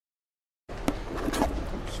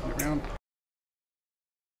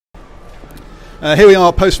Here we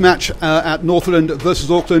are post-match at Northland versus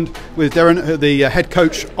Auckland with Derren, the head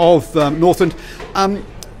coach of Northland.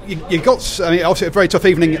 You got, I mean, obviously a very tough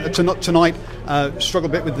evening tonight.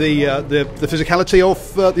 Struggled a bit with the physicality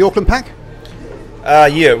of the Auckland pack.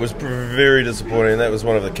 Yeah, it was very disappointing. That was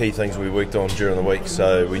one of the key things we worked on during the week,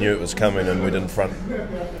 so we knew it was coming and we didn't front.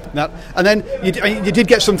 And then you did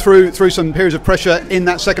get some through some periods of pressure in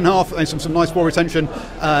that second half and some nice ball retention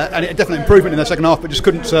and a definite improvement in that second half, but just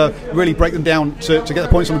couldn't really break them down to get the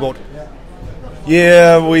points on the board.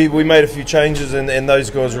 Yeah, we made a few changes and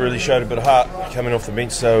those guys really showed a bit of heart coming off the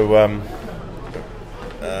bench, so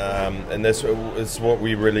and that's what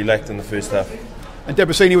we really lacked in the first half. And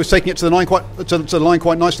Debrasini was taking it to the line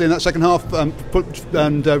quite nicely in that second half, and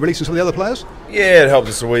releasing some of the other players. Yeah, it helped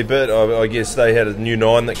us a wee bit. I guess they had a new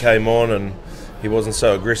 9 that came on, and he wasn't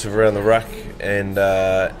so aggressive around the ruck and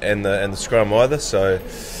the scrum either. So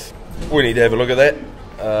we need to have a look at that.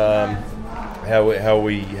 How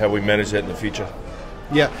we manage that in the future.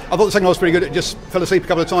 Yeah, I thought the second half was pretty good. It just fell asleep a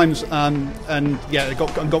couple of times, and yeah, it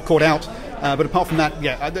got caught out. But apart from that,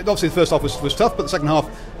 yeah, obviously the first half was tough, but the second half,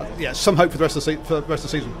 yeah, some hope for the rest of the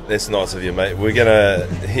season. That's nice of you, mate. We're gonna.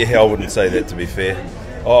 Yeah, I wouldn't say that, to be fair.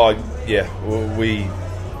 Oh, yeah, we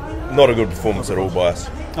not a good performance at all by us.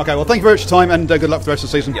 Okay, well, thank you very much for your time, and good luck for the rest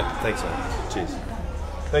of the season. Yeah, thanks, mate. Cheers.